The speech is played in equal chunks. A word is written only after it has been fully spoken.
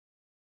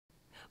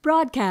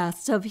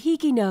Broadcasts of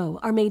HIKI NŌ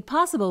are made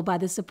possible by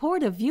the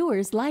support of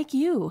viewers like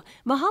you.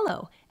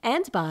 Mahalo.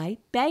 And by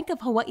Bank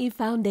of Hawaii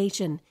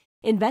Foundation,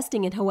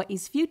 investing in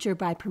Hawaii's future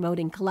by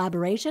promoting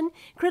collaboration,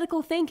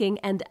 critical thinking,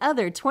 and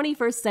other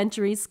 21st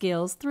century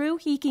skills through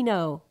HIKI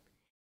NŌ.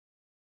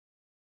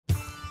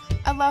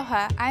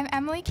 Aloha, I'm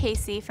Emily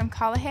Casey from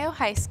Kalaheo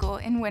High School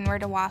in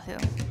Windward, Oahu.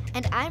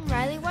 And I'm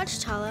Riley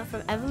Watchtala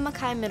from Ewa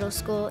Makai Middle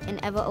School in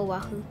Ewa,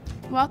 Oahu.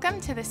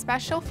 Welcome to the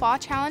special Fall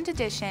Challenge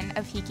edition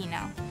of HIKI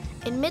NŌ.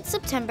 In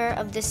mid-September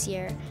of this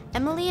year,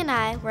 Emily and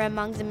I were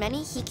among the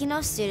many HIKI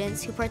NŌ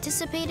students who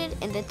participated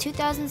in the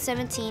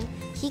 2017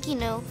 HIKI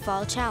NŌ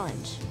Fall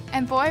Challenge.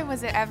 And boy,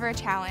 was it ever a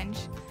challenge.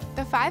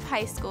 The 5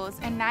 high schools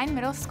and 9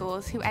 middle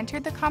schools who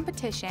entered the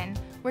competition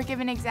were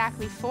given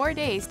exactly 4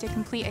 days to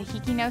complete a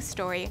HIKI NŌ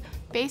story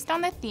based on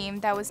the theme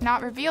that was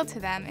not revealed to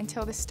them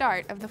until the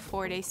start of the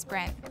 4-day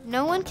sprint.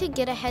 No one could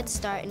get a head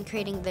start in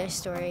creating their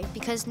story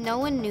because no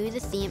one knew the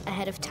theme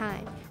ahead of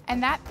time.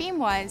 And that theme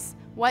was,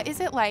 what is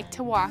it like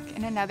to walk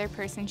in another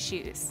person's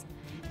shoes?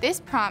 This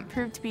prompt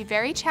proved to be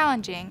very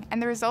challenging, and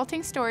the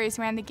resulting stories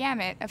ran the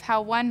gamut of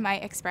how one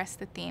might express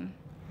the theme.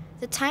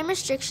 The time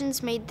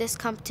restrictions made this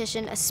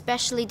competition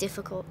especially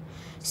difficult.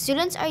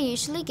 Students are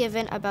usually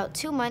given about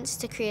 2 months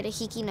to create a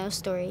HIKI NŌ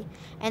story,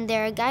 and they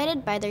are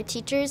guided by their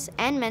teachers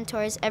and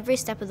mentors every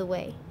step of the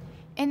way.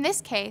 In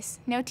this case,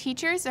 no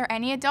teachers or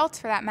any adults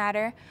for that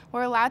matter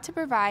were allowed to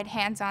provide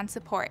hands-on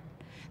support.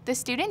 The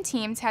student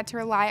teams had to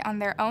rely on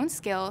their own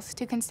skills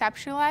to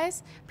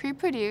conceptualize,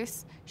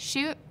 pre-produce,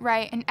 shoot,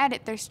 write, and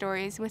edit their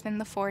stories within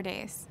the 4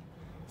 days.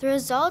 The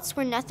results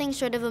were nothing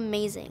short of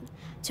amazing.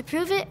 To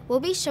prove it, we'll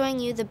be showing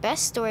you the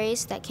best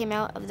stories that came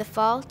out of the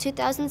Fall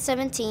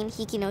 2017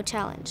 HIKI NŌ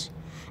Challenge,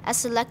 as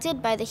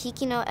selected by the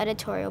HIKI NŌ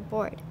editorial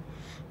board.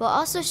 We'll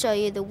also show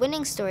you the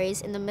winning stories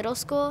in the middle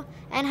school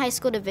and high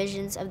school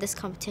divisions of this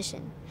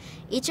competition,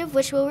 each of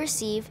which will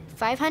receive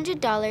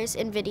 $500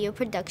 in video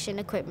production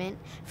equipment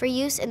for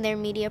use in their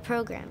media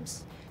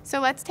programs. So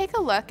let's take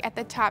a look at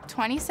the top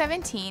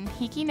 2017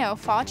 HIKI NŌ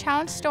Fall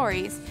Challenge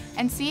stories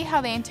and see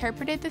how they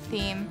interpreted the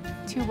theme,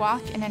 to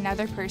walk in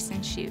another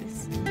person's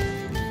shoes.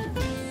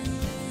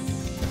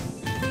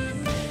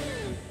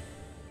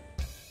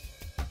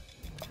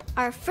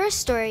 Our first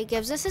story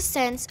gives us a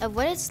sense of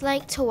what it's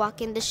like to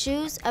walk in the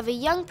shoes of a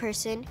young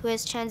person who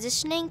is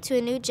transitioning to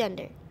a new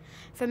gender.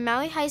 From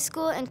Maui High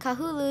School in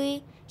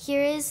Kahului,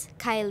 here is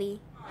Kylie.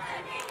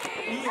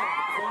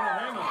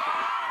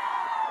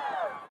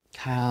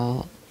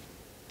 Kyle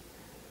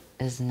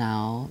is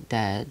now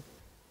dead.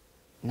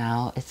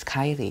 Now it's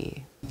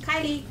Kylie.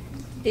 Kylie,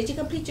 did you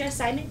complete your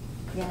assignment?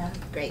 Yeah,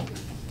 great.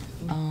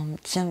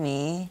 To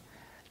me,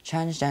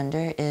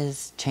 transgender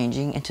is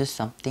changing into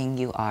something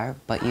you are,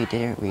 but you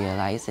didn't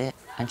realize it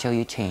until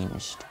you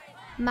changed.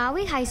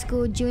 Maui High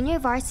School junior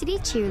varsity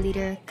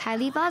cheerleader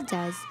Kylie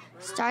Valdez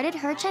started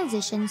her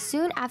transition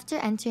soon after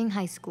entering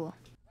high school.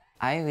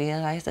 I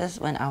realized this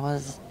when I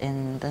was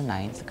in the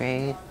 9th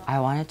grade. I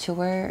wanted to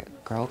wear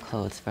girl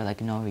clothes for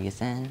no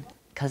reason.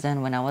 Because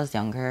then when I was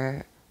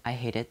younger, I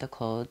hated the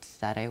clothes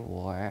that I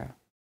wore.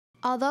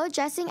 Although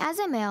dressing as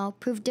a male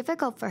proved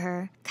difficult for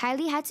her,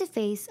 Kylie had to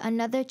face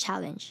another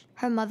challenge,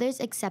 her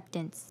mother's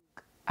acceptance.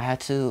 I had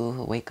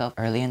to wake up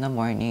early in the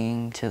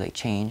morning to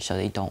change so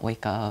they don't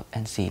wake up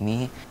and see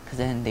me. Because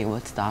then they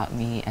would stop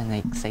me and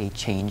say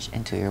change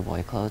into your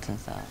boy clothes and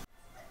stuff.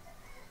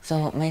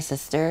 So my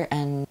sister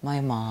and my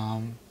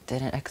mom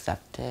didn't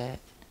accept it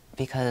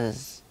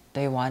because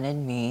they wanted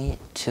me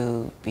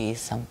to be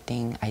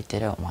something I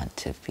didn't want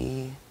to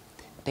be.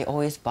 They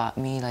always bought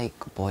me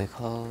boy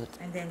clothes.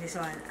 And then this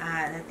one,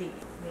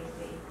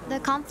 The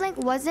conflict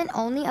wasn't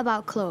only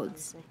about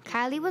clothes.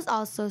 Kylie was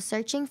also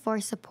searching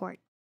for support.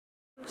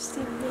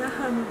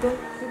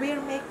 Don't wear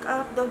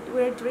makeup, don't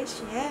wear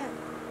dress yet.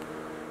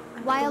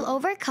 While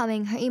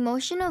overcoming her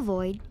emotional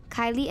void,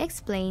 Kylie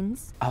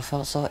explains, I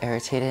felt so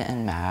irritated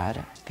and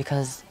mad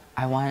because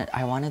I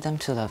wanted them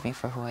to love me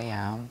for who I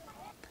am,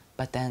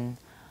 but then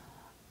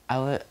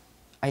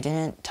I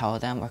didn't tell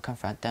them or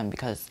confront them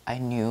because I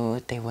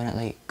knew they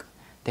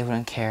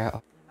wouldn't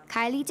care.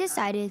 Kylie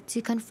decided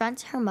to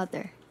confront her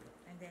mother.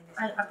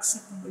 I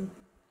accept it.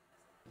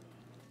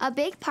 A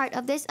big part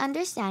of this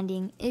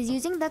understanding is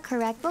using the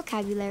correct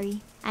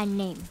vocabulary and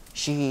name.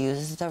 She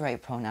uses the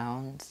right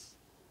pronouns,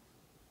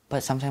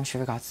 but sometimes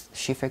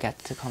she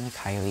forgets to call me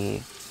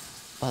Kylie.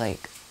 But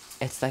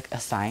it's a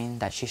sign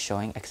that she's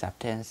showing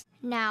acceptance.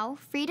 Now,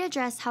 free to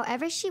dress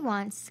however she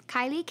wants,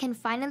 Kylie can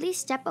finally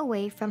step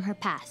away from her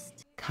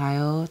past.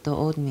 Kyle, the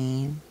old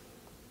me,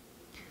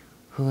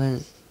 who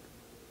was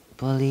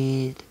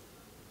bullied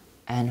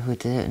and who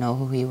didn't know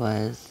who he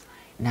was,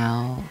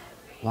 now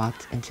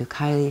walked into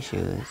Kylie's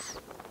shoes,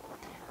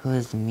 who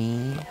is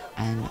me,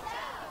 and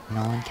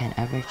no one can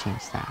ever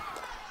change that.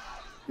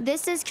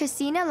 This is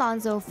Christina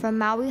Alonso from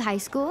Maui High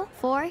School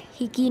for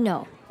HIKI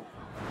NŌ.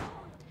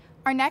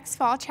 Our next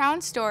Fall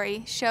Challenge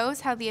story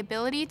shows how the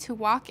ability to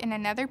walk in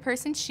another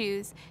person's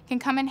shoes can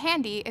come in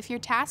handy if you're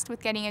tasked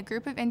with getting a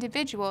group of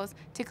individuals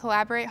to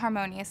collaborate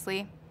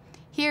harmoniously.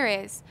 Here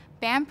is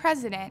band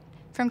president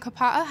from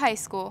Kalaheo High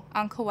School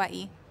on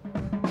Kauai.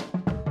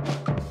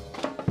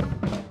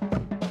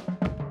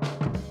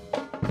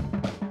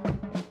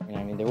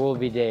 I mean, there will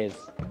be days,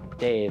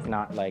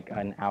 not like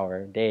an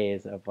hour,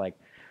 days of like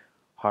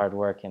hard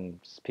work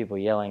and just people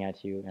yelling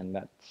at you, and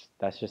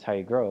that's just how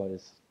you grow,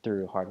 is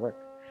through hard work.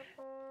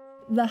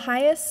 The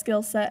highest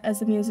skill set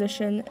as a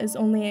musician is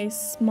only a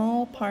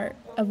small part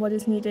of what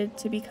is needed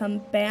to become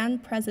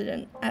band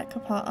president at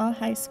Kalaheo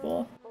High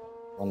School.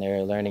 When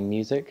they're learning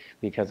music,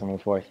 because I'm a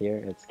fourth year,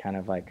 it's kind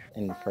of like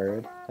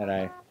inferred that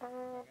I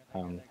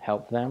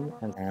help them,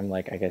 and I'm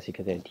like, I guess you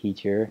could say, a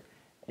teacher.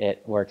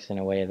 It works in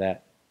a way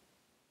that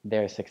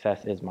their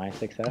success is my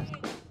success.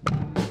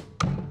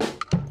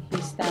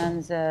 He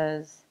stands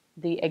as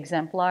the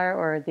exemplar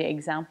or the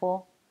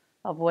example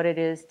of what it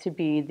is to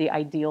be the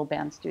ideal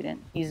band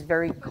student. He's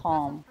very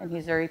calm and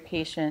he's very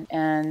patient,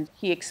 and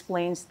he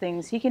explains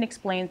things. He can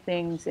explain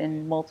things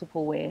in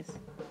multiple ways.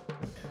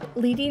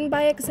 Leading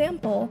by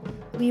example,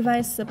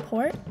 Levi's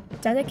support,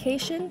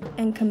 dedication,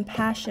 and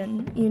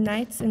compassion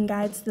unites and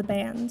guides the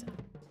band.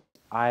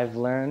 I've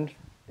learned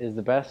is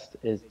the best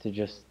is to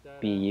just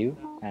be you,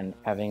 and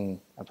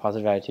having a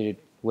positive attitude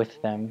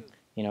with them,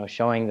 you know,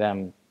 showing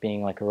them,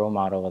 being like a role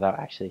model without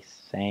actually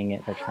saying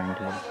it or trying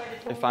to.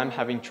 If I'm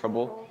having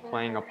trouble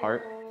playing a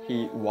part,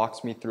 he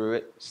walks me through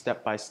it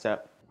step by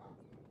step.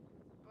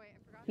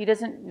 He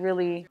doesn't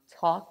really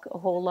talk a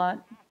whole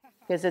lot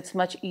because it's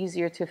much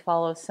easier to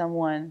follow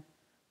someone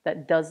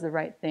that does the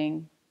right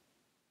thing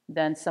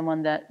than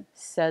someone that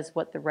says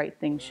what the right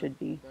thing should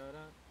be.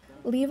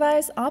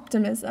 Levi's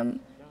optimism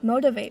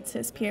motivates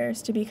his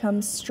peers to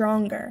become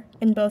stronger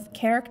in both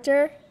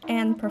character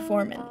and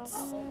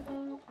performance.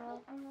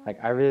 Like,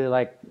 I really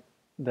like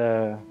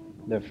the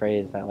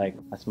phrase that like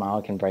a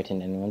smile can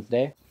brighten anyone's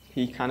day.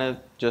 He kind of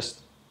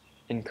just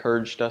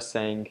encouraged us,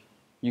 saying,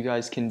 you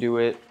guys can do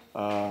it.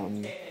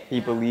 He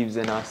believes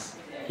in us.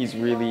 He's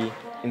really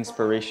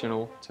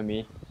inspirational to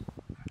me.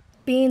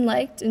 Being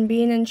liked and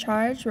being in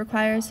charge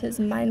requires his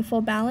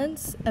mindful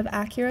balance of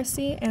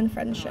accuracy and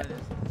friendship.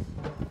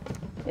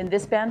 In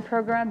this band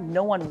program,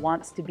 no one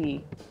wants to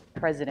be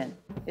president.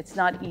 It's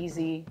not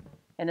easy,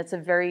 and it's a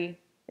very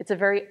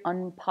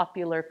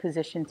unpopular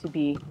position to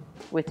be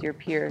with your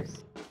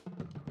peers.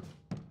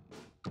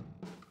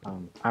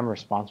 I'm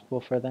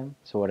responsible for them,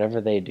 so whatever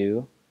they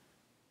do,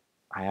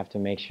 I have to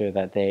make sure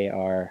that they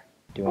are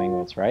doing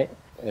what's right.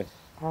 If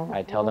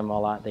I tell them a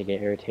lot, they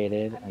get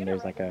irritated, and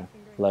there's like a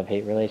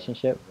love-hate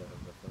relationship.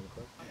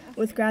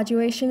 With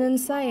graduation in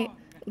sight,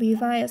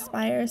 Levi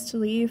aspires to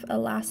leave a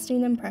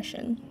lasting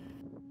impression.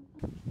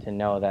 To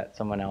know that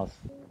someone else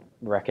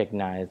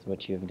recognized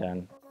what you've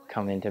done,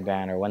 come into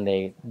band, or when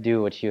they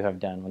do what you have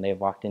done, when they've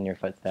walked in your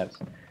footsteps,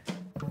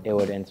 it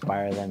would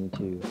inspire them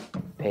to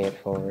pay it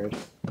forward,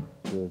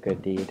 do a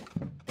good deed.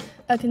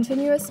 A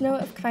continuous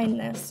note of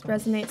kindness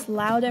resonates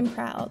loud and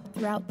proud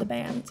throughout the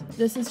band.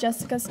 This is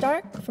Jessica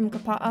Stark from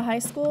Kalaheo High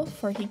School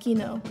for HIKI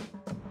NŌ.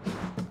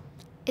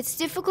 It's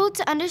difficult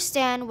to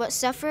understand what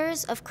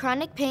sufferers of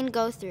chronic pain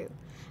go through,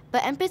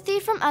 but empathy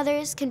from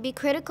others can be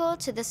critical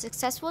to the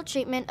successful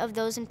treatment of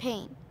those in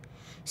pain.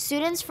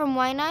 Students from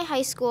Waianae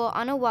High School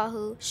on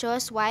Oahu show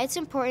us why it's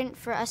important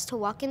for us to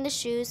walk in the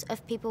shoes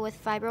of people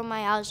with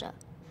fibromyalgia.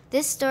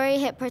 This story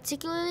hit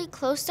particularly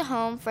close to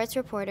home for its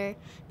reporter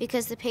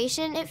because the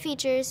patient it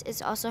features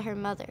is also her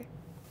mother.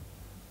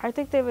 I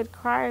think they would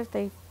cry if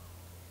they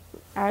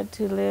had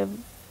to live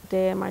a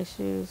day in my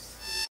shoes.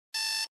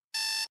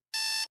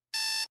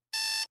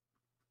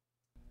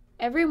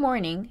 Every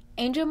morning,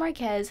 Angel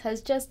Marquez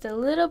has just a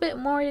little bit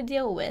more to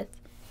deal with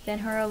than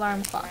her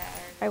alarm clock.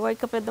 I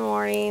wake up in the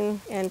morning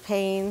in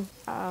pain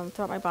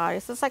throughout my body.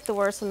 So it's like the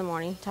worst in the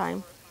morning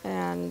time.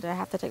 And I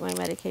have to take my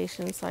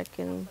medication so I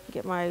can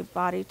get my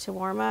body to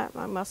warm up,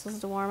 my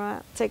muscles to warm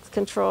up. It takes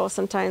control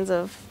sometimes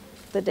of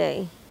the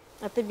day.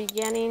 At the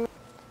beginning,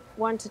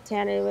 1 to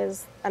 10, it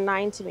was a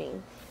 9 to me.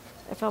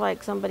 I felt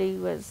like somebody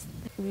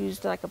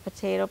used like a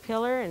potato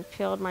peeler and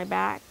peeled my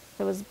back.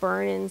 It was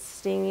burning,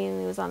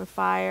 stinging, it was on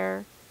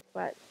fire.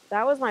 But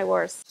that was my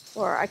worst.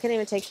 Or I couldn't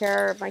even take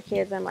care of my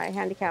kids and my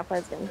handicapped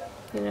husband.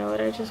 You know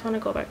what, I just want to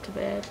go back to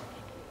bed.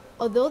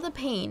 Although the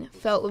pain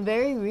felt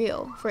very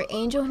real for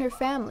Angel and her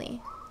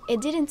family,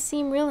 it didn't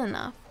seem real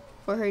enough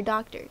for her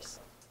doctors.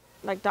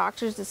 Like,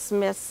 doctors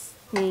dismiss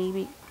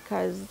me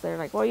because they're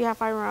like, well, you have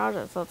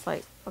fibromyalgia. So it's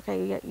like,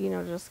 okay,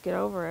 just get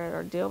over it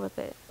or deal with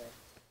it.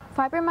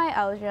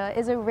 Fibromyalgia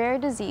is a rare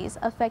disease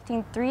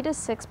affecting 3 to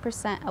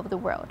 6% of the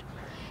world.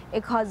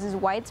 It causes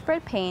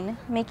widespread pain,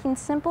 making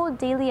simple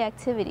daily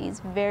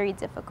activities very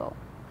difficult.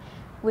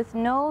 With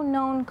no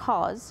known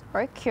cause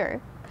or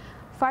cure,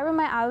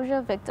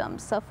 fibromyalgia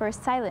victims suffer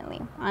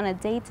silently on a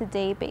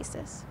day-to-day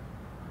basis.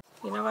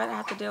 You know what? I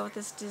have to deal with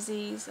this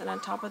disease, and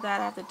on top of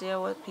that, I have to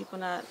deal with people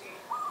not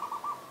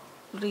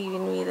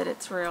believing me that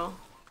it's real.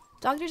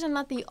 Doctors are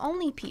not the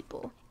only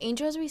people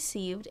Angel has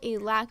received a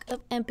lack of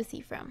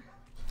empathy from.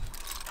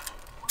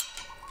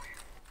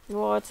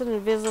 Well, it's an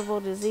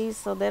invisible disease,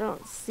 so they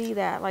don't see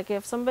that. Like,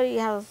 if somebody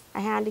has a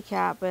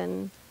handicap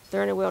and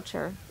they're in a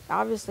wheelchair,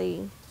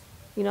 obviously,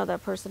 you know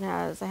that person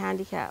has a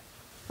handicap.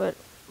 but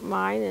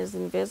mine is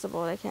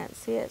invisible. They can't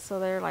see it.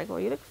 So they're like, well,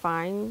 you look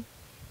fine.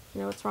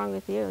 You know, what's wrong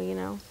with you, you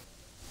know?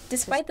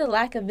 Despite the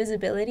lack of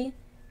visibility,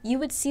 you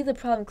would see the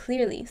problem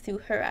clearly through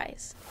her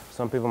eyes.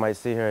 Some people might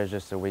see her as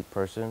just a weak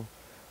person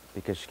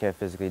because she can't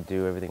physically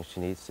do everything she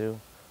needs to,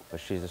 but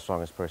she's the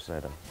strongest person I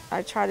know.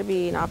 I try to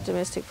be an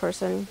optimistic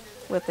person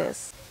with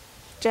this.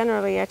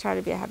 Generally, I try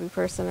to be a happy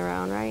person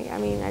around, right? I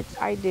mean,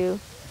 I do.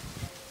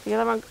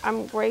 Because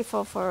I'm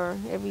grateful for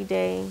every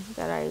day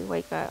that I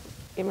wake up.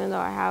 Even though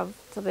I have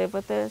to live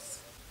with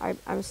this,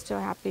 I'm still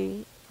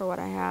happy for what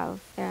I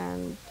have,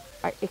 and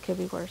it could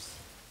be worse.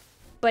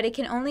 But it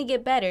can only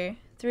get better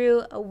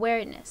through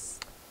awareness.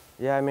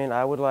 Yeah, I mean,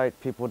 I would like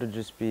people to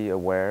just be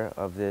aware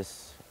of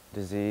this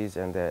disease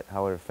and that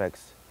how it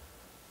affects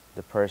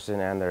the person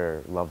and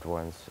their loved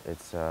ones.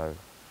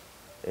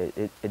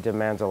 It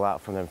demands a lot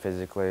from them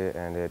physically,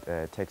 and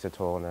it takes a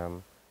toll on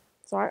them.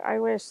 So I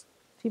wish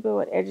people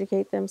would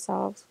educate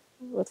themselves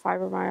with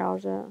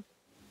fibromyalgia.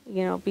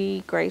 You know,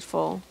 be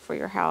grateful for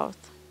your health.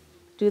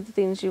 Do the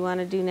things you want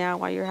to do now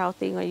while you're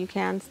healthy, while you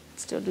can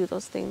still do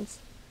those things.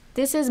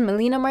 This is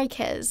Melina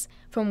Marquez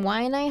from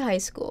Waianae High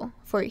School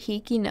for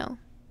HIKI NŌ.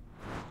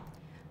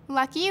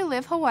 Lucky you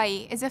live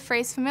Hawaii is a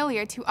phrase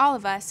familiar to all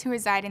of us who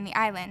reside in the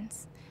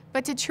islands.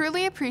 But to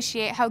truly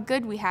appreciate how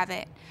good we have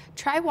it,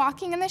 try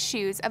walking in the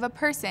shoes of a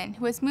person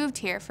who has moved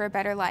here for a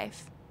better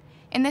life.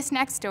 In this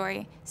next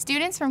story,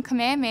 students from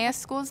Kamehameha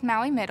School's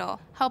Maui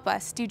Middle help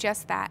us do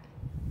just that.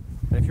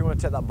 And if you want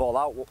to take that ball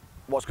out,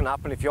 what's going to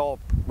happen if you're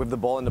with the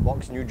ball in the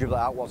box and you dribble it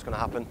out? What's going to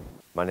happen?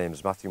 My name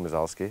is Matthew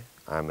Mazalski.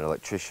 I'm an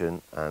electrician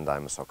and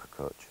I'm a soccer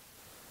coach.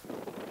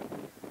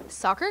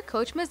 Soccer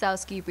coach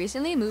Mazalski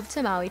recently moved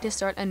to Maui to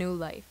start a new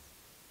life.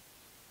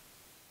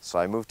 So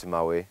I moved to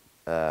Maui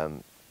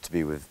to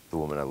be with the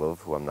woman I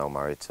love, who I'm now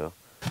married to.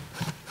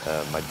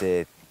 My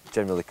day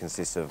generally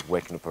consists of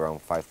waking up around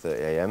 5:30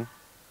 a.m.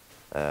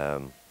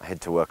 I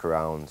head to work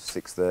around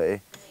 6:30.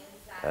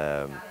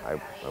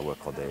 I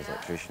work all day as an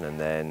electrician, and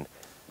then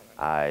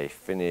I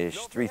finish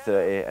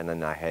 3:30, and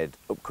then I head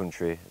up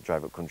country,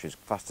 drive up country as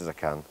fast as I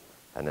can,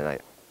 and then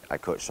I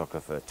coach soccer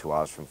for 2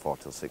 hours from 4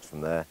 till 6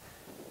 from there.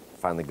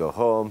 Finally go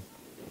home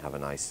and have a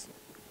nice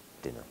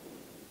dinner.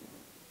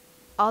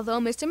 Although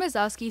Mr.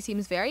 Mazalski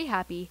seems very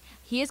happy,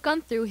 he has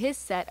gone through his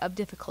set of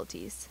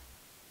difficulties.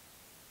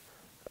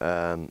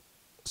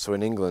 So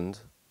in England,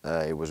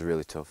 it was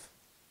really tough.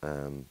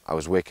 I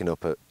was waking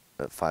up at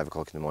 5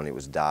 o'clock in the morning. It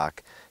was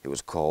dark, it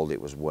was cold,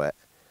 it was wet.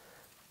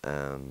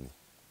 And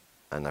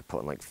I put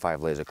on like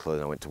 5 layers of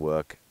clothing. I went to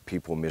work.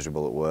 People were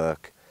miserable at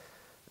work.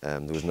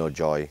 There was no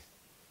joy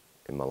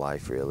in my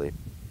life, really.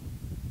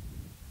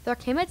 There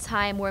came a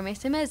time where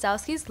Mr.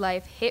 Mazalski's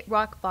life hit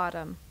rock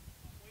bottom.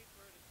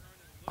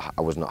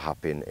 I was not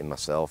happy in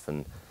myself,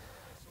 and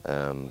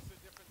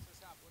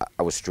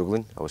I was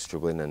struggling.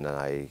 And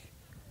I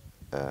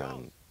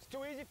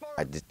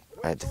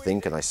had to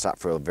think, and I sat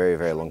for a very,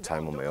 very long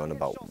time on my own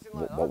about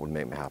what would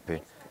make me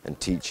happy, and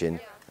teaching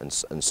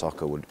and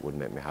soccer would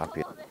make me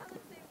happy.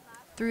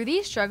 Through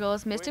these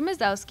struggles, Mr.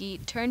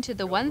 Mazalski turned to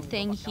the one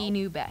thing he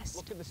knew best.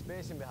 Look at the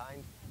spacing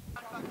behind.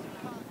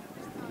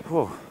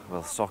 Whew.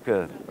 Well,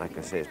 soccer, like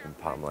I say, it's been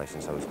part of my life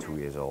since I was 2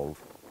 years old.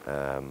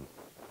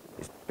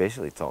 It's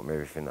basically taught me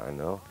everything that I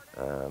know,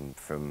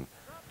 from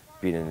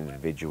being an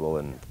individual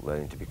and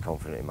learning to be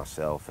confident in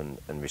myself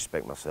and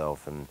respect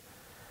myself, and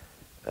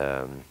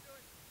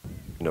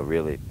you know,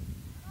 really,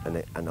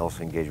 and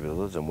also engage with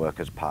others and work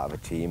as part of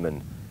a team,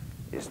 and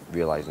it's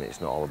realising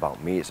it's not all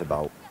about me, it's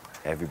about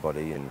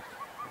everybody. And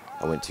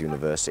I went to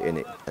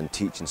university, and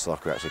teaching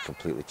soccer actually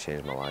completely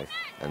changed my life.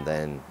 And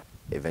then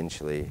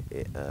eventually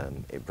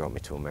it brought me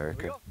to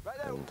America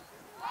and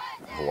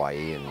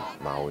Hawaii and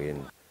Maui,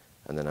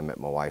 and then I met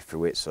my wife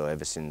through it. So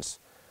ever since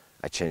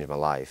I changed my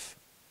life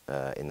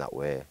in that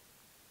way,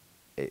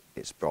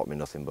 it's brought me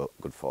nothing but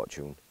good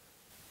fortune.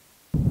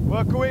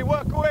 Work away,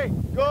 good!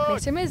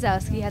 Mr.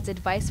 Mazalski has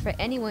advice for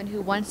anyone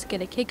who wants to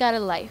get a kick out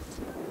of life.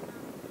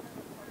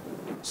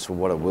 So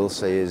what I will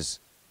say is,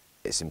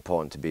 it's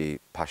important to be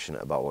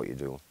passionate about what you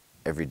do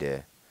every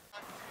day.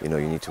 You know,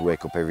 you need to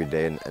wake up every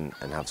day and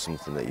have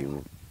something that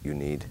you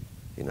need,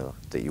 you know,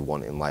 that you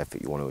want in life,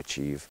 that you want to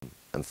achieve.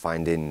 And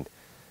finding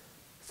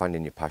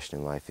your passion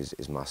in life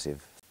is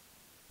massive.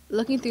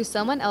 Looking through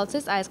someone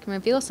else's eyes can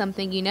reveal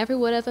something you never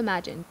would have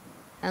imagined.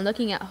 And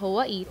looking at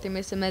Hawaii through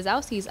Mr.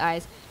 Mazalski's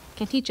eyes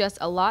can teach us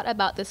a lot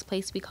about this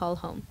place we call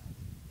home.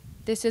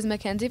 This is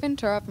Mackenzie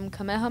Ventura from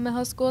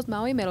Kamehameha School's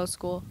Maui Middle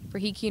School for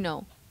HIKI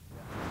NŌ.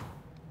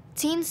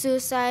 Teen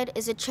suicide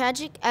is a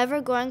tragic,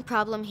 ever-growing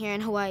problem here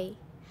in Hawaii.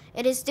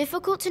 It is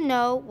difficult to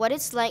know what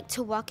it's like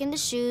to walk in the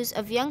shoes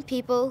of young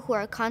people who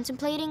are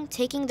contemplating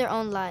taking their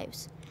own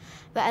lives.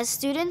 But as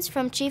students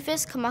from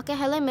Chiefus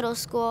Kamakahele Middle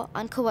School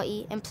on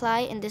Kauai imply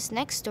in this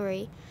next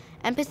story,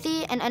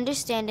 empathy and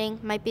understanding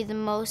might be the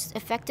most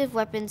effective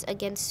weapons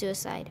against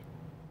suicide.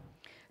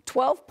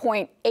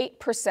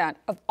 12.8%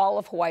 of all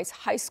of Hawaii's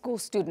high school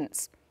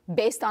students,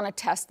 based on a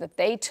test that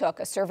they took,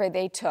 a survey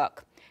they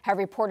took, have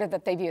reported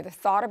that they've either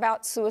thought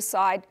about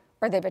suicide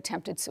or they've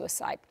attempted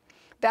suicide.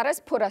 That has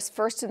put us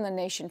first in the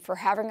nation for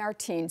having our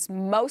teens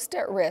most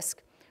at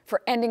risk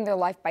for ending their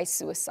life by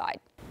suicide.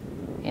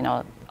 You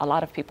know, a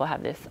lot of people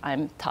have this,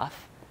 I'm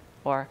tough,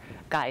 or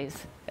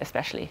guys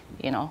especially,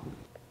 you know.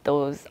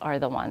 Those are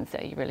the ones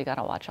that you really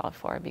gotta watch out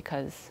for,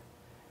 because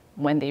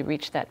when they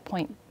reach that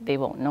point, they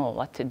won't know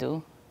what to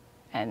do.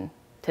 And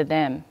to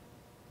them,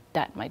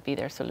 that might be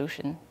their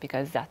solution,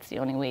 because that's the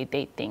only way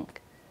they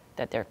think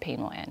that their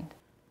pain will end.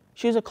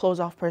 She was a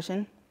closed-off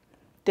person,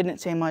 didn't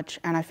say much,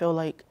 and I feel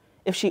like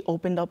if she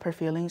opened up her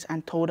feelings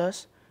and told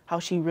us how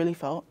she really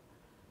felt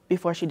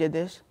before she did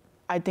this,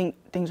 I think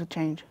things would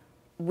change.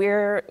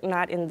 We're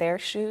not in their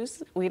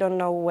shoes. We don't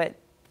know what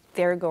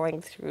they're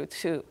going through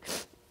too,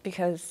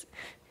 because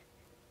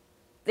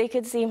they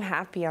could seem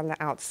happy on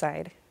the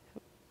outside,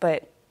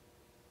 but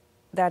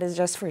that is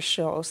just for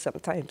show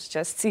sometimes,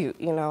 just to,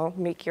 you know,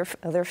 make your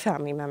other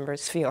family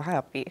members feel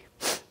happy.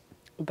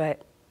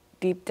 But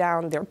deep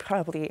down, they're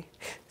probably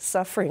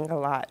suffering a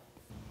lot.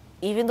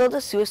 Even though the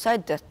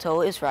suicide death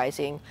toll is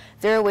rising,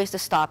 there are ways to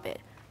stop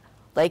it,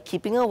 like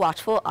keeping a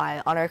watchful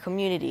eye on our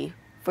community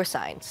for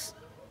signs.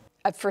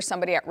 For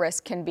somebody at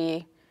risk can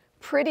be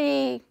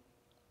pretty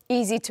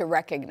easy to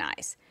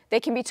recognize. They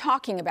can be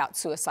talking about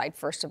suicide,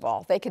 first of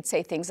all. They could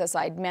say things, as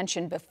I'd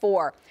mentioned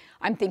before,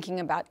 I'm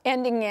thinking about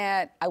ending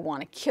it, I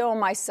want to kill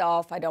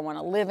myself, I don't want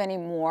to live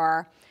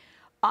anymore.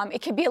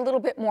 It could be a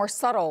little bit more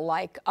subtle,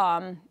 like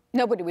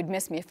nobody would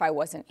miss me if I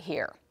wasn't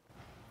here.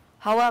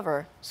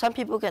 However, some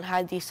people can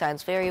hide these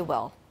signs very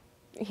well.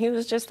 He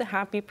was just a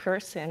happy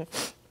person.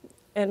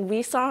 And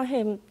we saw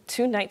him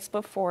 2 nights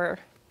before,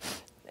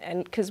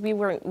 and because we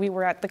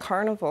were at the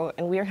carnival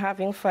and we were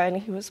having fun.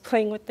 He was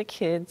playing with the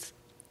kids,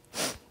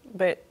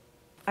 but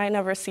I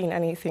never seen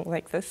anything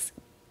like this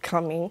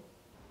coming.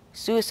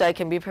 Suicide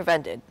can be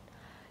prevented.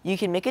 You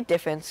can make a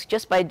difference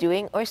just by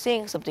doing or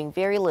saying something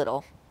very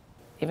little.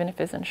 Even if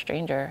it's a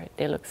stranger,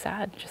 they look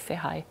sad, just say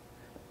hi.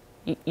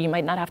 You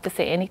might not have to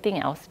say anything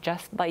else,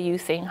 just by you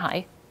saying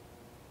hi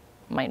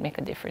might make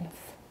a difference.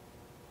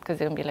 Because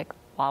they're gonna be like,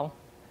 wow,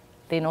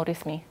 they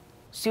notice me.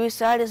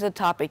 Suicide is a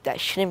topic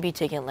that shouldn't be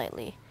taken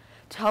lightly.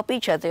 To help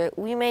each other,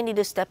 we may need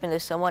to step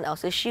into someone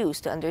else's shoes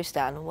to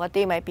understand what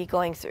they might be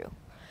going through.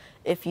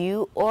 If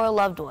you or a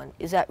loved one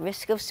is at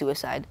risk of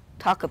suicide,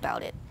 talk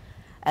about it,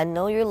 and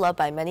know you're loved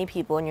by many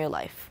people in your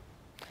life.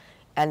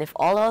 And if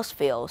all else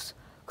fails,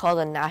 call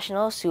the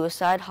National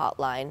Suicide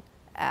Hotline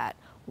at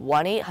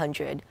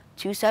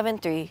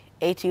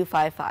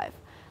 1-800-273-8255.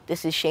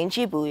 This is Shane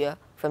Chibuya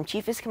from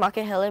Chief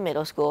Kalaheo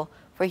Middle School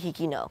for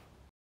HIKI NŌ.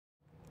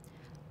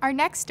 Our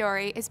next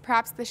story is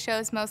perhaps the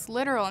show's most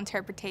literal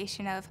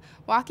interpretation of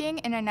walking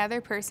in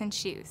another person's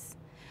shoes.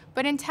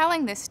 But in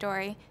telling this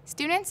story,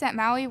 students at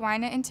Maui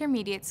Waina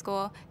Intermediate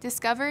School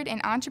discovered an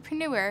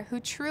entrepreneur who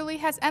truly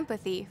has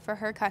empathy for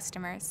her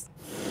customers.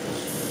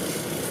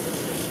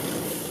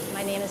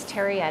 My name is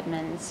Terry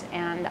Edmonds,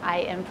 and I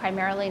am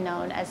primarily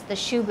known as the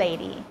Shoe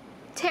Lady.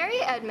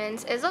 Terry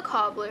Edmonds is a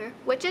cobbler,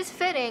 which is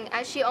fitting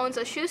as she owns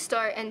a shoe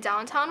store in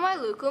downtown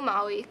Wailuku,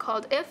 Maui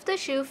called If the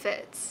Shoe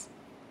Fits.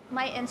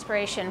 My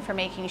inspiration for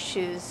making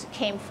shoes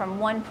came from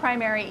one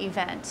primary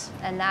event,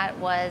 and that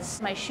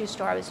was my shoe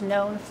store. I was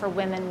known for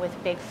women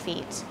with big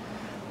feet.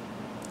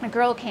 A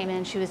girl came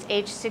in, she was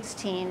age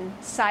 16,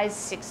 size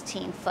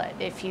 16 foot.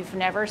 If you've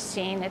never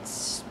seen,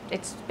 it's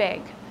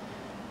big.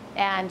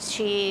 And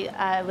she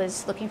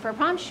was looking for a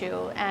prom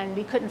shoe, and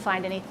we couldn't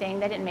find anything.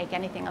 They didn't make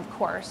anything, of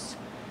course.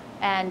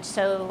 And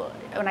so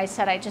when I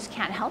said, I just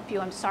can't help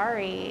you, I'm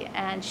sorry,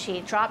 and she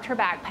dropped her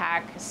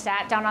backpack,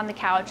 sat down on the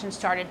couch, and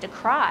started to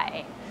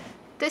cry.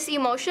 This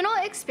emotional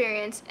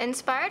experience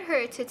inspired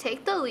her to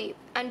take the leap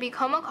and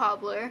become a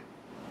cobbler.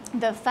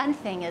 The fun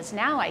thing is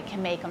now I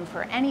can make them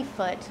for any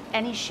foot,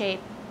 any shape,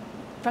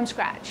 from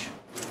scratch.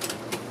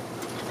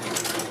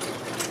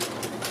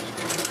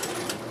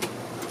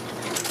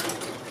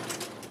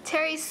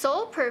 Terry's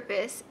sole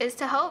purpose is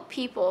to help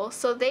people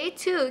so they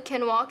too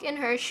can walk in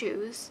her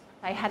shoes.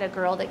 I had a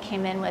girl that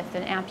came in with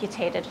an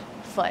amputated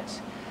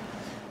foot.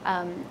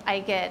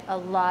 I get a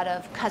lot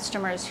of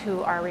customers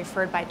who are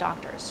referred by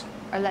doctors,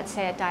 or let's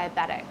say a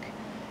diabetic,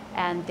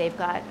 and they've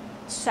got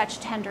such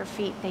tender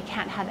feet they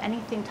can't have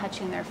anything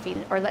touching their feet.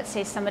 Or let's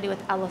say somebody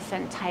with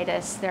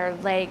elephantitis, their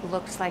leg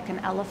looks like an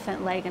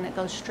elephant leg and it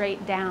goes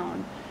straight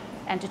down.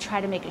 And to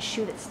try to make a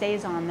shoe that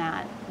stays on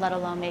that, let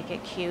alone make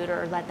it cute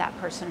or let that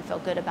person feel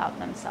good about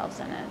themselves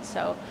in it.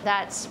 So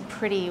that's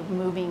pretty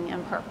moving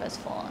and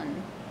purposeful,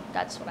 and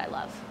that's what I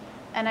love.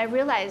 And I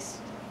realized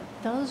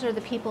those are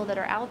the people that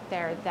are out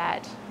there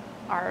that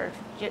are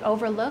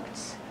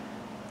overlooked.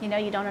 You know,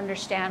 you don't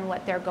understand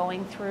what they're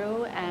going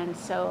through, and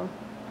so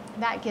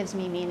that gives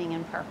me meaning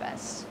and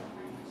purpose.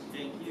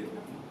 Thank you.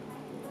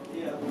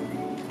 Yeah.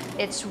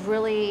 It's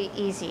really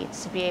easy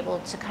to be able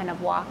to kind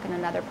of walk in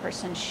another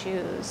person's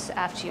shoes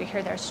after you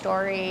hear their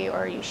story,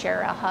 or you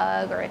share a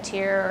hug or a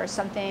tear or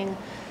something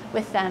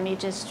with them. You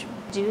just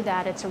do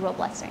that. It's a real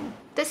blessing.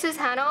 This is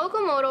Hannah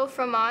Okamoto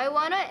from Maui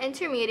Waina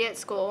Intermediate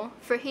School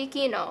for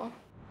HIKI NŌ.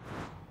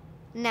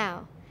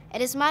 Now,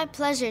 It is my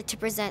pleasure to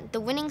present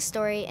the winning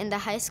story in the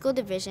high school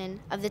division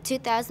of the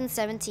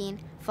 2017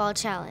 Fall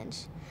Challenge.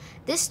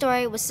 This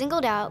story was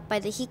singled out by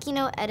the HIKI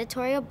NŌ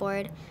editorial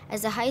board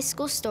as the high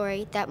school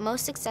story that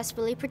most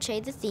successfully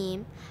portrayed the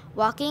theme,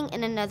 walking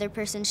in another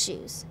person's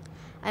shoes.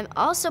 I'm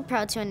also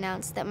proud to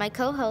announce that my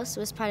co-host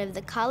was part of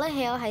the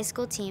Kalaheo High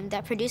School team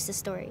that produced the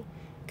story.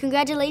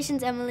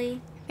 Congratulations, Emily.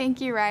 Thank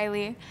you,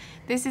 Riley.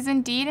 This is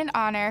indeed an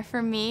honor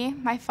for me,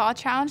 my Fall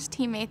Challenge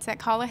teammates at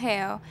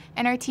Kalaheo,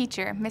 and our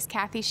teacher, Miss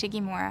Kathy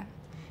Shigimura.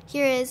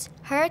 Here is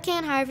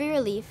Hurricane Harvey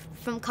Relief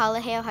from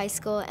Kalaheo High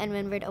School and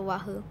Windward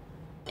O.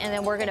 And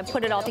then we're going to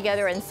put it all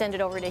together and send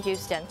it over to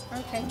Houston.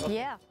 Okay.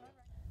 Yeah.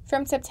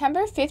 From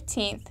September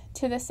 15th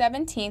to the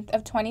 17th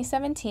of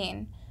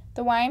 2017,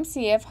 the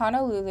YMCA of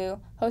Honolulu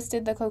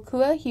hosted the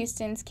Kokua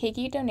Houston's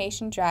Keiki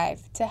Donation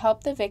Drive to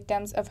help the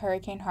victims of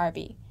Hurricane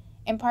Harvey,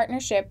 in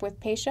partnership with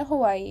Paisha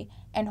Hawaii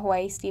and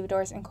Hawaii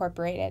Stevedores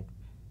Incorporated.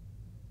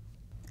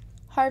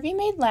 Harvey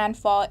made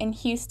landfall in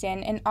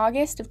Houston in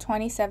August of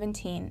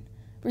 2017,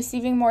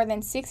 receiving more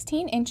than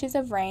 16 inches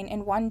of rain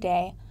in one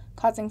day,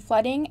 causing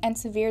flooding and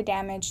severe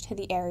damage to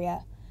the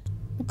area.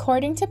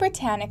 According to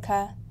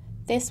Britannica,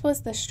 this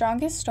was the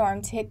strongest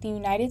storm to hit the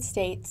United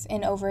States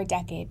in over a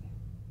decade.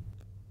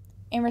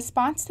 In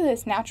response to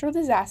this natural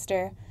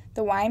disaster,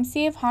 the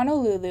YMCA of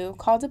Honolulu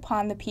called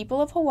upon the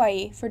people of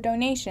Hawaii for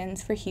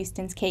donations for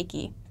Houston's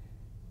Keiki.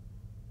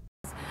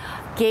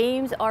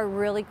 Games are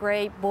really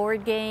great,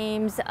 board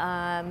games,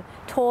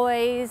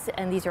 toys,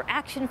 and these are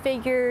action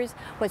figures.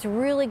 What's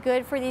really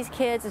good for these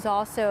kids is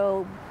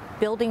also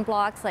building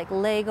blocks like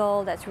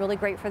Lego. That's really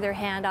great for their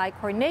hand-eye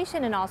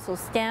coordination, and also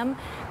STEM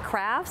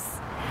crafts.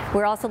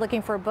 We're also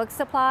looking for book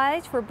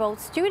supplies for both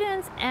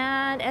students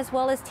and as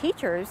well as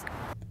teachers.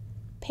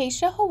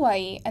 Paisha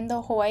Hawaii and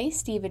the Hawaii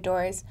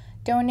Stevedores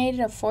donated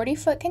a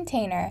 40-foot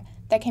container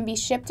that can be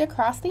shipped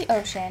across the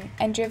ocean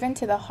and driven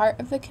to the heart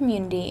of the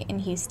community in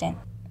Houston.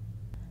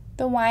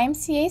 The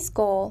YMCA's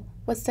goal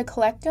was to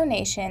collect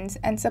donations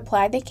and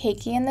supply the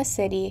Keiki in the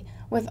city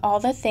with all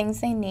the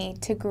things they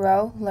need to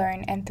grow,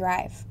 learn, and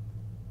thrive.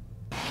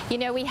 You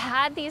know, we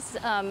had these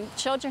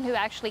children who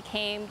actually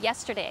came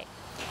yesterday,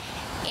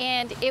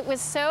 and it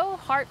was so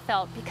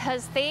heartfelt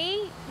because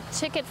they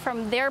took it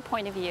from their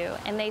point of view,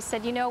 and they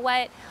said, you know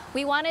what,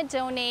 we want to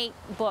donate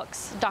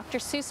books, Dr.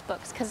 Seuss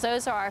books, because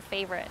those are our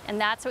favorite, and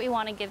that's what we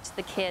want to give to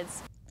the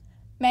kids.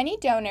 Many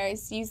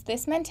donors use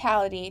this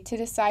mentality to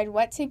decide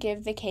what to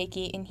give the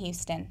Keiki in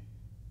Houston.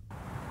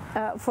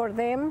 For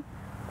them,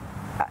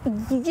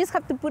 you just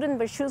have to put in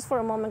their shoes for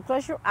a moment,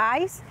 close your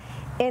eyes,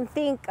 and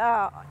think,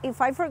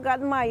 if I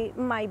forgot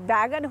my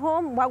bag at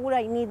home, what would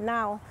I need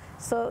now?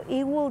 So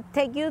it will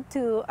take you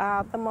to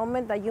the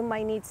moment that you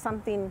might need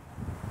something,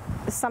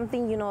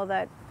 you know,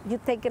 that you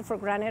take it for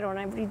granted on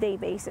an everyday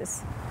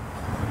basis.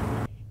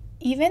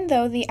 Even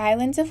though the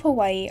islands of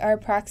Hawaii are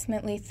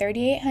approximately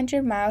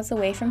 3,800 miles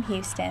away from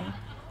Houston,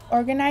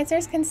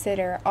 organizers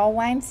consider all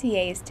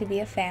YMCAs to be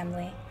a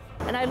family.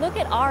 And I look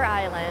at our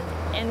island,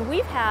 and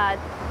we've had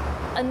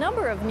a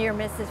number of near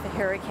misses for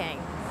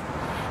hurricanes.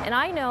 And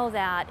I know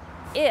that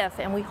if,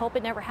 and we hope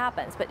it never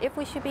happens, but if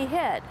we should be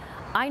hit,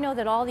 I know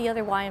that all the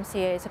other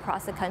YMCAs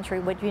across the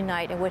country would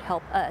unite and would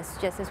help us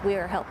just as we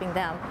are helping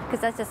them, because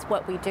that's just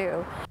what we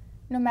do.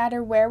 No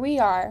matter where we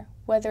are,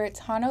 whether it's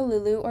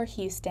Honolulu or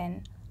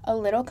Houston, a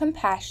little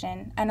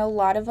compassion and a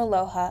lot of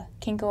aloha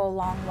can go a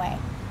long way.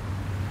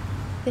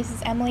 This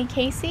is Emily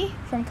Casey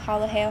from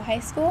Kalaheo High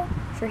School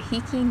for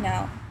HIKI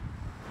NŌ.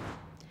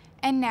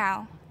 And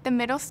now, the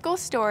middle school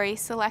story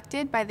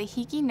selected by the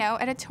HIKI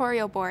NŌ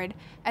editorial board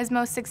as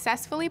most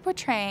successfully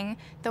portraying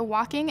the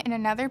walking in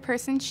another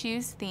person's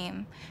shoes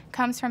theme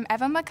comes from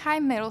Ewa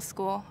Makai Middle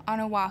School on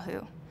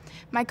Oahu.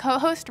 My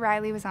co-host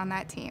Riley was on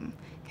that team.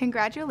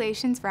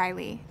 Congratulations,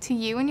 Riley, to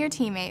you and your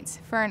teammates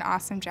for an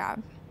awesome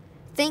job.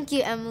 Thank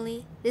you,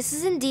 Emily. This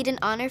is indeed an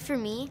honor for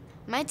me,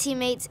 my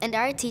teammates, and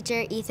our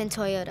teacher, Ethan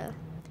Toyota.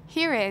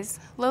 Here is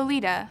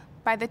Lolita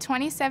by the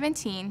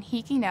 2017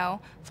 HIKI NŌ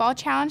Fall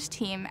Challenge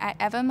team at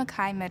Ewa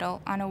Makai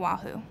Middle on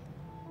Oahu.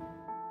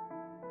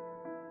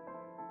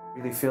 It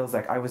really feels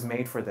like I was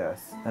made for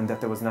this and that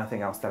there was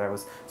nothing else that I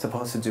was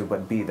supposed to do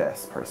but be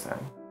this person.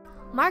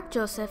 Mark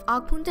Joseph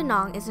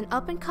Agpundanong is an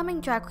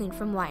up-and-coming drag queen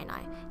from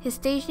Waianae. His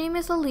stage name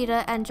is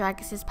Lolita and drag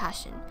is his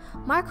passion.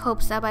 Mark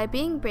hopes that by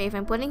being brave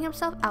and putting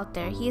himself out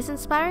there, he is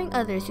inspiring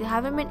others who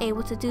haven't been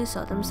able to do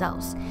so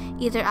themselves,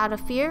 either out of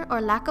fear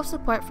or lack of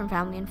support from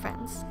family and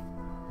friends.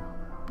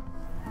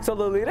 So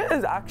Lolita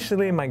is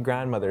actually my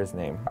grandmother's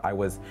name. I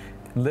was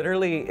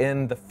literally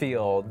in the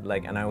field,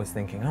 and I was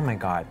thinking, oh my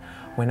God,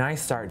 when I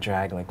start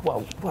drag,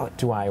 what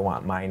do I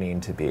want my name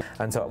to be?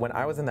 And so when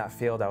I was in that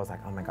field, I was like,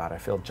 oh my God, I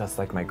feel just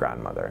like my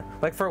grandmother.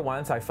 For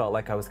once, I felt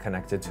like I was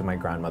connected to my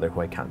grandmother who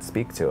I can't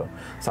speak to.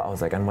 So I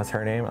was like, and what's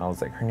her name? I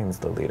was like, her name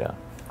is Lolita.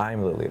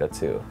 I'm Lolita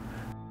too.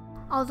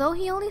 Although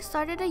he only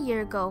started a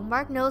year ago,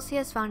 Mark knows he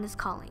has found his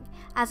calling.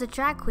 As a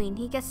drag queen,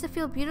 he gets to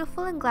feel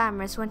beautiful and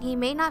glamorous when he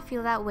may not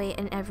feel that way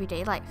in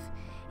everyday life.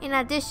 In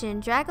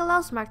addition, drag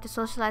allows Mark to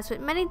socialize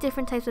with many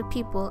different types of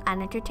people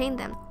and entertain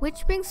them,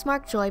 which brings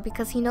Mark joy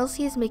because he knows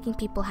he is making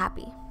people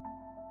happy.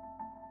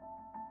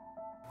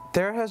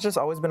 There has just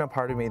always been a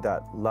part of me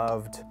that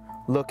loved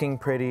looking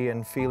pretty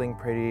and feeling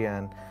pretty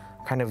and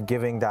kind of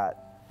giving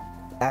that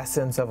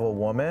essence of a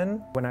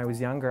woman. When I was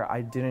younger,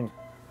 I didn't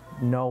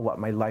know what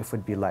my life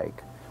would be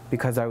like.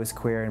 Because I was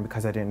queer and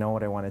because I didn't know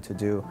what I wanted to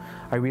do,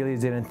 I really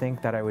didn't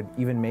think that I would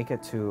even make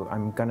it to,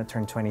 I'm gonna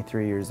turn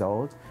 23 years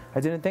old.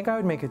 I didn't think I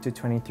would make it to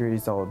 23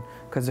 years old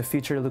because the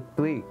future looked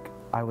bleak.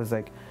 I was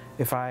like,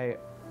 if I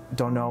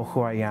don't know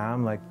who I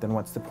am, like, then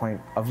what's the point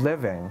of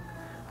living?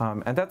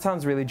 And that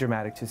sounds really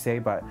dramatic to say,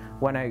 but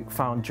when I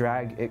found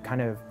drag,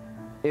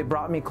 it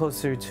brought me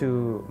closer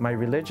to my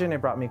religion, it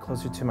brought me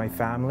closer to my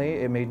family,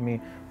 it made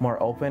me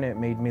more open, it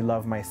made me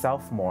love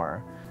myself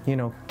more, you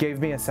know, gave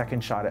me a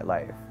second shot at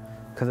life.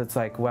 Because it's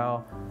like,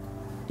 well,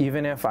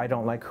 even if I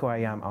don't like who I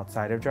am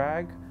outside of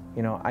drag,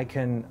 you know,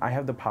 I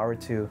have the power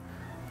to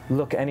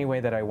look any way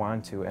that I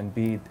want to and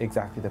be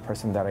exactly the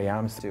person that I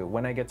am. So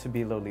when I get to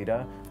be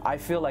Lolita, I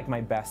feel like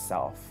my best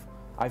self.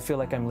 I feel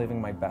like I'm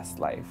living my best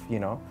life, you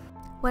know?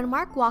 When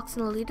Mark walks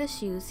in Lolita's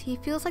shoes, he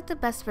feels like the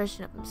best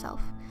version of himself.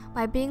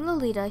 By being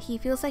Lolita, he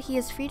feels like he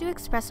is free to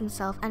express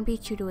himself and be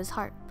true to his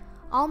heart.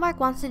 All Mark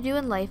wants to do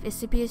in life is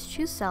to be his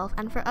true self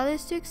and for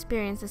others to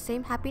experience the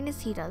same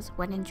happiness he does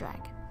when in drag.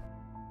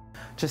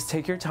 Just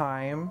take your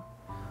time.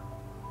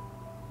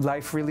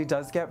 Life really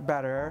does get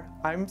better.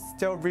 I'm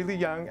still really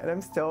young and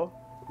I'm still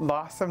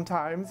lost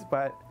sometimes,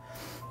 but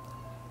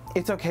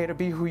it's okay to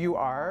be who you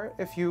are.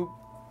 If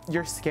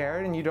you're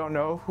scared and you don't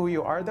know who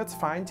you are, that's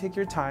fine. Take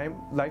your time.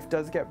 Life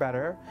does get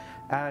better.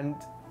 And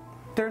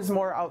there's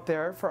more out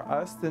there for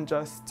us than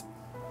just,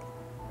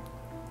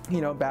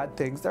 you know, bad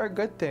things. There are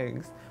good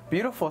things,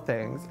 beautiful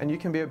things, and you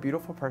can be a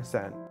beautiful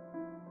person.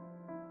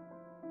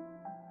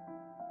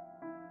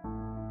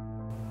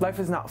 Life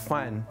is not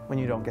fun when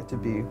you don't get to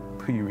be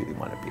who you really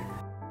want to be.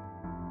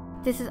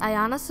 This is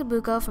Ayana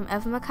Sabuko from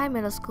Ewa Makai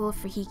Middle School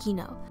for HIKI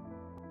NŌ.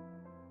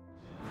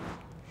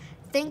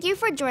 Thank you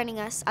for joining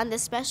us on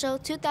this special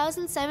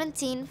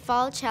 2017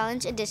 Fall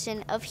Challenge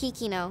edition of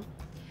HIKI NŌ.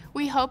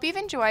 We hope you've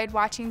enjoyed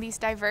watching these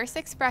diverse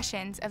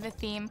expressions of the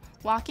theme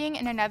walking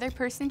in another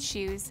person's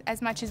shoes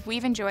as much as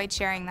we've enjoyed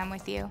sharing them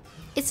with you.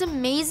 It's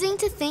amazing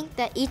to think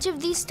that each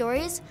of these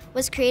stories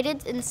was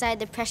created inside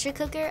the pressure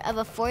cooker of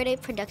a 4-day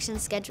production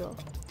schedule.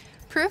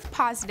 Proof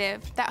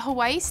positive that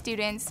Hawaii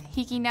students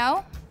HIKI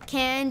NŌ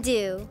can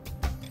do.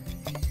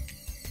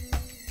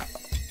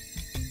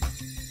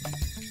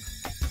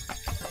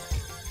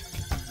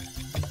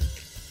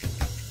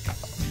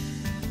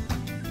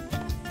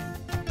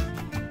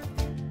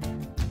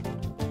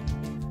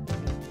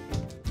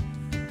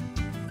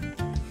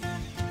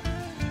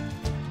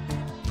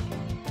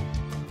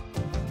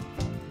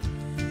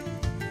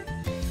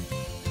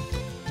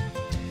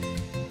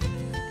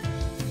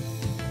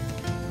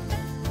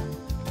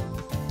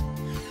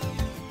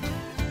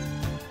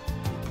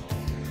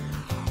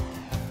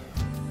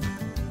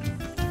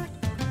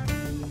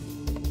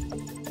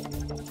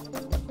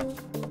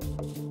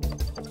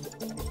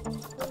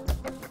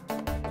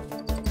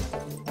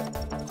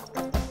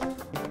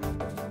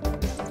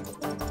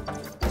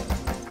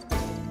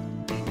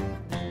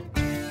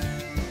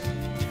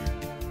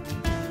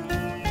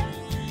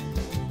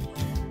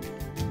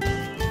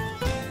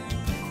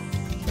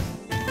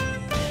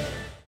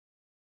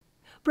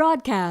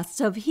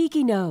 Broadcasts of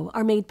HIKI NŌ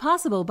are made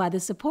possible by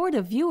the support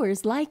of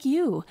viewers like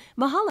you.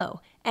 Mahalo.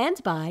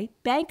 And by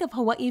Bank of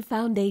Hawaii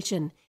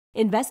Foundation,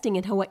 investing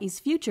in Hawaii's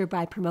future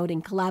by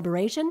promoting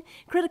collaboration,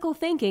 critical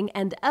thinking,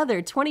 and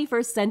other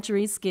 21st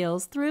century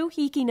skills through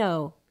HIKI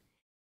NŌ.